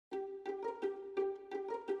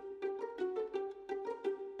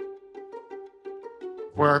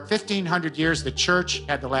For 1,500 years, the church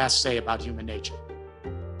had the last say about human nature.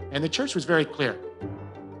 And the church was very clear.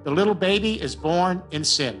 The little baby is born in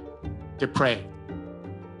sin, depraved.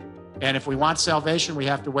 And if we want salvation, we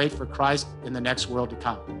have to wait for Christ in the next world to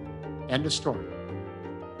come. End of story.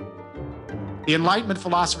 The Enlightenment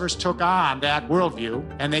philosophers took on that worldview,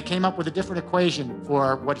 and they came up with a different equation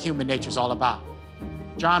for what human nature is all about.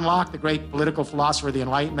 John Locke, the great political philosopher of the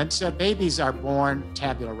Enlightenment, said babies are born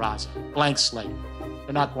tabula rasa, blank slate.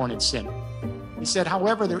 They're not born in sin. He said,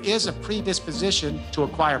 however, there is a predisposition to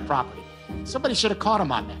acquire property. Somebody should have caught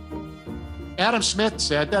him on that. Adam Smith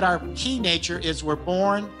said that our key nature is we're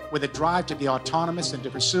born with a drive to be autonomous and to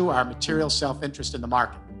pursue our material self-interest in the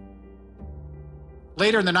market.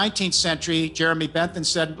 Later in the 19th century, Jeremy Bentham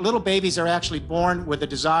said, little babies are actually born with a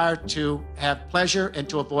desire to have pleasure and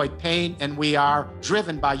to avoid pain, and we are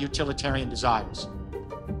driven by utilitarian desires.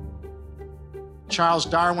 Charles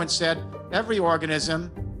Darwin said, every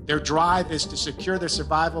organism, their drive is to secure their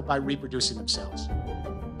survival by reproducing themselves.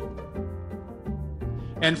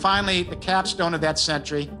 And finally, the capstone of that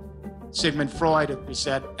century, Sigmund Freud, he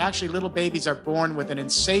said, actually little babies are born with an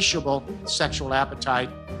insatiable sexual appetite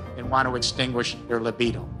and want to extinguish their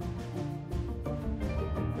libido.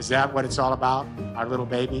 Is that what it's all about, our little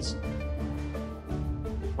babies?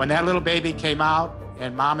 When that little baby came out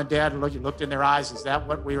and mom and dad looked in their eyes, is that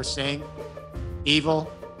what we were seeing?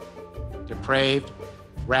 Evil, depraved,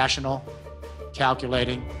 rational,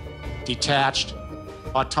 calculating, detached,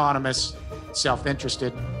 autonomous,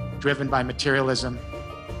 self-interested, driven by materialism,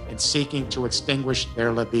 and seeking to extinguish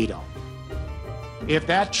their libido. If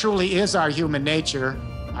that truly is our human nature,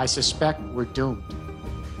 I suspect we're doomed.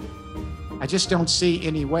 I just don't see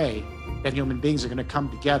any way that human beings are going to come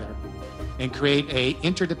together and create an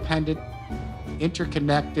interdependent,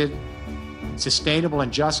 interconnected, sustainable,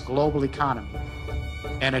 and just global economy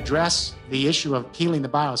and address the issue of healing the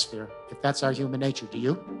biosphere if that's our human nature. Do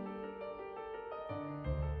you?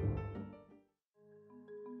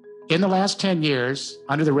 In the last 10 years,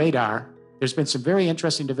 under the radar, there's been some very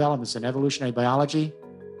interesting developments in evolutionary biology,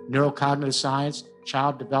 neurocognitive science,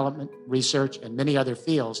 child development research, and many other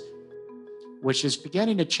fields, which is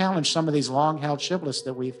beginning to challenge some of these long-held shibboleths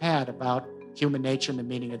that we've had about human nature and the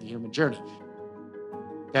meaning of the human journey.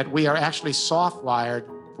 That we are actually soft-wired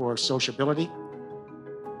for sociability,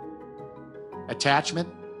 attachment,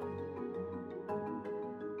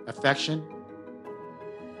 affection,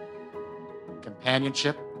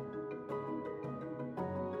 companionship,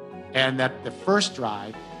 and that the first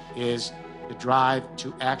drive is the drive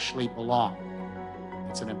to actually belong.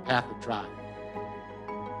 It's an empathic drive.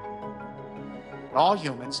 All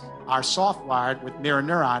humans are soft-wired with mirror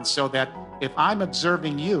neurons so that if I'm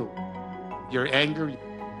observing you, your anger,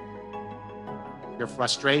 your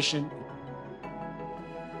frustration,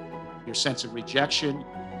 your sense of rejection,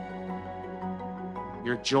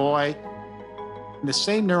 your joy, the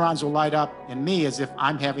same neurons will light up in me as if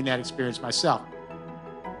I'm having that experience myself.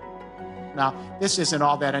 Now, this isn't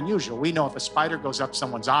all that unusual. We know if a spider goes up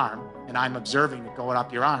someone's arm and I'm observing it going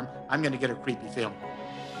up your arm, I'm going to get a creepy feeling.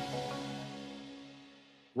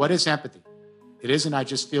 What is empathy? It isn't I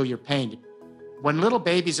just feel your pain. When little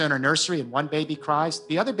babies are in a nursery and one baby cries,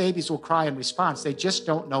 the other babies will cry in response. They just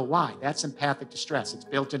don't know why. That's empathic distress. It's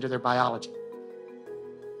built into their biology.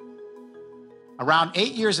 Around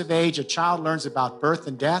 8 years of age, a child learns about birth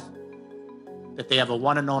and death, that they have a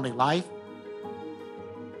one and only life,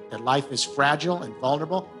 that life is fragile and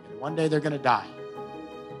vulnerable, and one day they're going to die.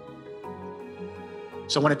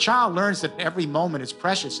 So when a child learns that every moment is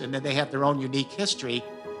precious and that they have their own unique history,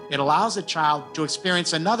 it allows a child to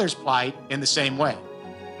experience another's plight in the same way.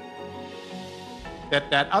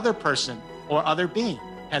 That other person or other being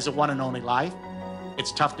has a one and only life.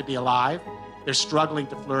 It's tough to be alive. They're struggling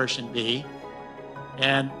to flourish and be,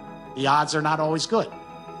 and the odds are not always good.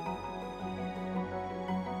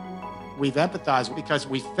 We've empathized because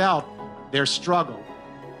we felt their struggle,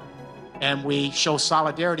 and we show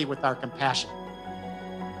solidarity with our compassion.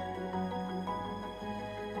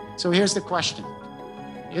 So here's the question.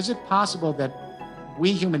 Is it possible that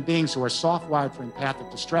we human beings who are soft-wired for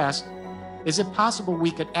empathic distress, is it possible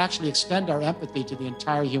we could actually extend our empathy to the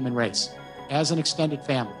entire human race as an extended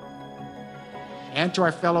family and to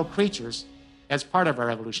our fellow creatures as part of our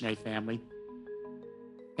evolutionary family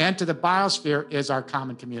and to the biosphere as our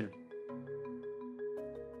common community?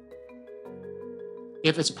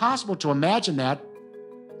 If it's possible to imagine that,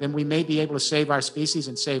 then we may be able to save our species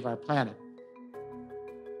and save our planet.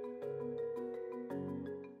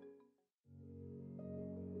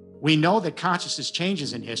 We know that consciousness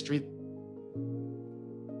changes in history.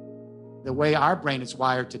 The way our brain is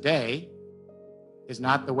wired today is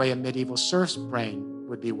not the way a medieval serf's brain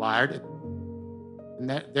would be wired,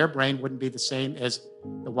 and their brain wouldn't be the same as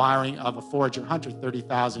the wiring of a forager hunter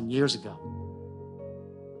 30,000 years ago.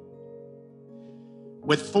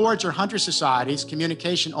 With forager hunter societies,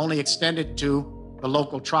 communication only extended to the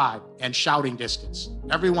local tribe and shouting distance.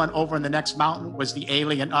 Everyone over in the next mountain was the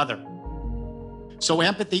alien other. So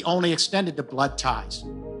empathy only extended to blood ties.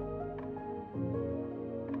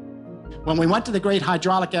 When we went to the great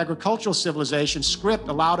hydraulic agricultural civilization, script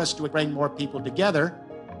allowed us to bring more people together,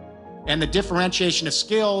 and the differentiation of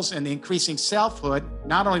skills and the increasing selfhood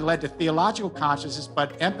not only led to theological consciousness,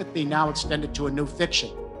 but empathy now extended to a new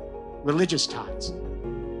fiction, religious ties.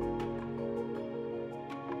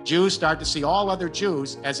 Jews start to see all other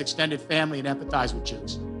Jews as extended family and empathize with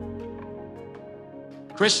Jews.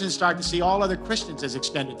 Christians start to see all other Christians as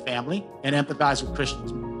extended family and empathize with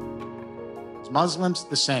Christians. Muslims,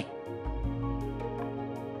 the same.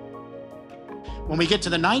 When we get to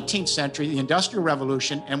the 19th century, the Industrial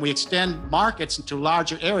Revolution, and we extend markets into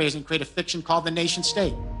larger areas and create a fiction called the nation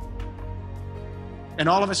state. And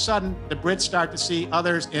all of a sudden, the Brits start to see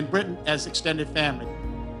others in Britain as extended family.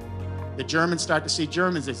 The Germans start to see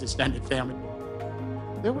Germans as extended family.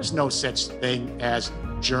 There was no such thing as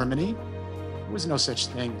Germany. There was no such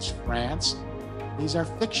thing as France. These are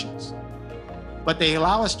fictions. But they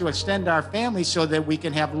allow us to extend our families so that we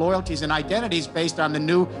can have loyalties and identities based on the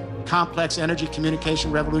new complex energy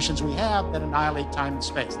communication revolutions we have that annihilate time and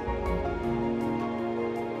space.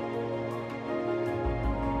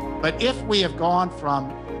 But if we have gone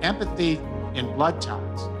from empathy in blood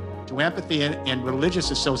ties to empathy in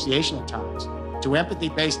religious associational ties to empathy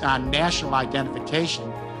based on national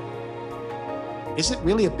identification, is it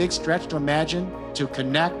really a big stretch to imagine to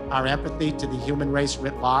connect our empathy to the human race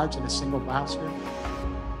writ large in a single biosphere?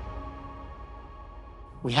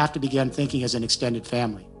 We have to begin thinking as an extended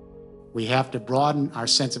family. We have to broaden our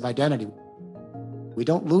sense of identity. We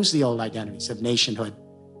don't lose the old identities of nationhood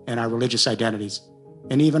and our religious identities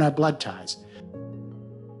and even our blood ties.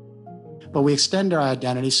 But we extend our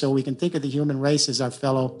identity so we can think of the human race as our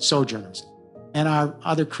fellow sojourners and our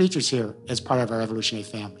other creatures here as part of our evolutionary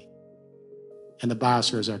family, and the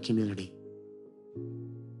biosphere as our community.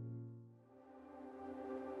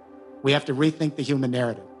 We have to rethink the human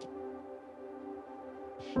narrative.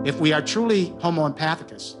 If we are truly homo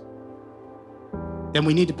empathicus, then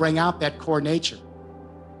we need to bring out that core nature.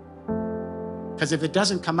 Because if it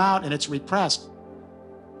doesn't come out and it's repressed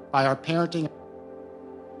by our parenting,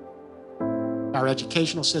 our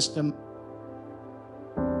educational system,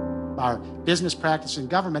 our business practice and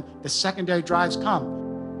government, the secondary drives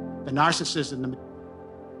come. The narcissism,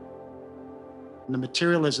 the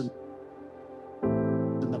materialism,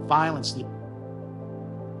 and the violence, the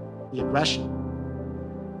aggression.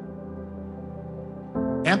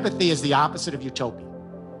 Empathy is the opposite of utopia.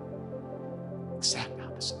 Exact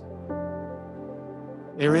opposite.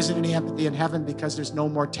 There isn't any empathy in heaven because there's no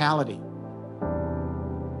mortality.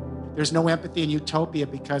 There's no empathy in utopia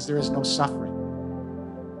because there is no suffering.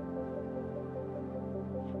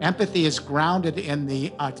 Empathy is grounded in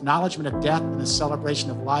the acknowledgement of death and the celebration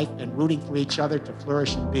of life and rooting for each other to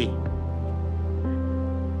flourish and be.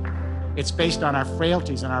 It's based on our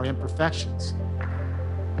frailties and our imperfections.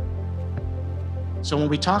 So when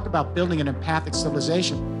we talk about building an empathic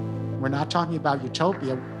civilization, we're not talking about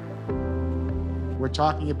utopia. We're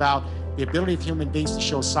talking about the ability of human beings to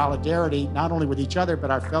show solidarity, not only with each other,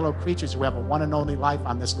 but our fellow creatures who have a one and only life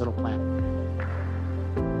on this little planet.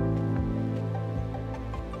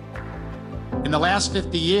 In the last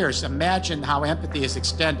 50 years, imagine how empathy is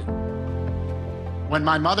extended. When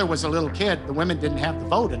my mother was a little kid, the women didn't have the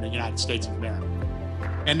vote in the United States of America.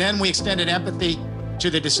 And then we extended empathy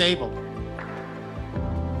to the disabled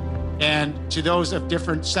and to those of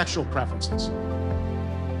different sexual preferences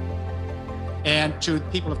and to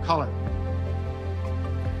people of color.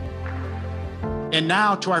 And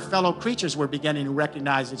now to our fellow creatures, we're beginning to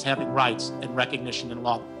recognize as having rights and recognition in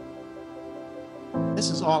law. This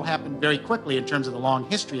has all happened very quickly in terms of the long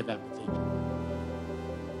history of empathy.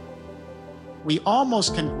 We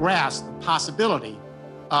almost can grasp the possibility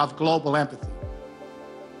of global empathy.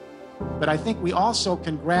 But I think we also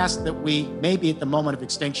can grasp that we may be at the moment of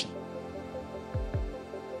extinction.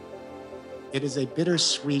 It is a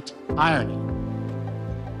bittersweet irony.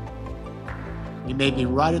 We may be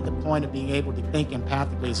right at the point of being able to think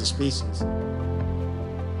empathically as a species.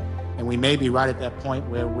 And we may be right at that point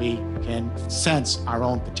where we can sense our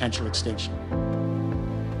own potential extinction.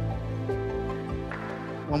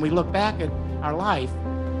 When we look back at our life,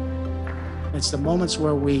 it's the moments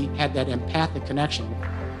where we had that empathic connection.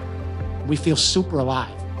 We feel super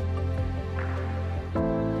alive.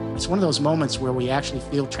 It's one of those moments where we actually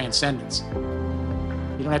feel transcendence.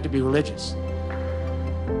 You don't have to be religious.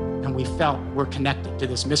 And we felt we're connected to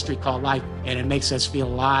this mystery called life, and it makes us feel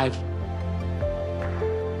alive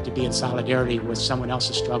to be in solidarity with someone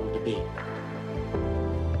else's struggle to be.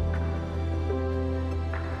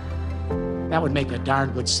 That would make a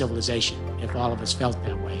darn good civilization if all of us felt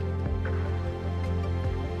that way.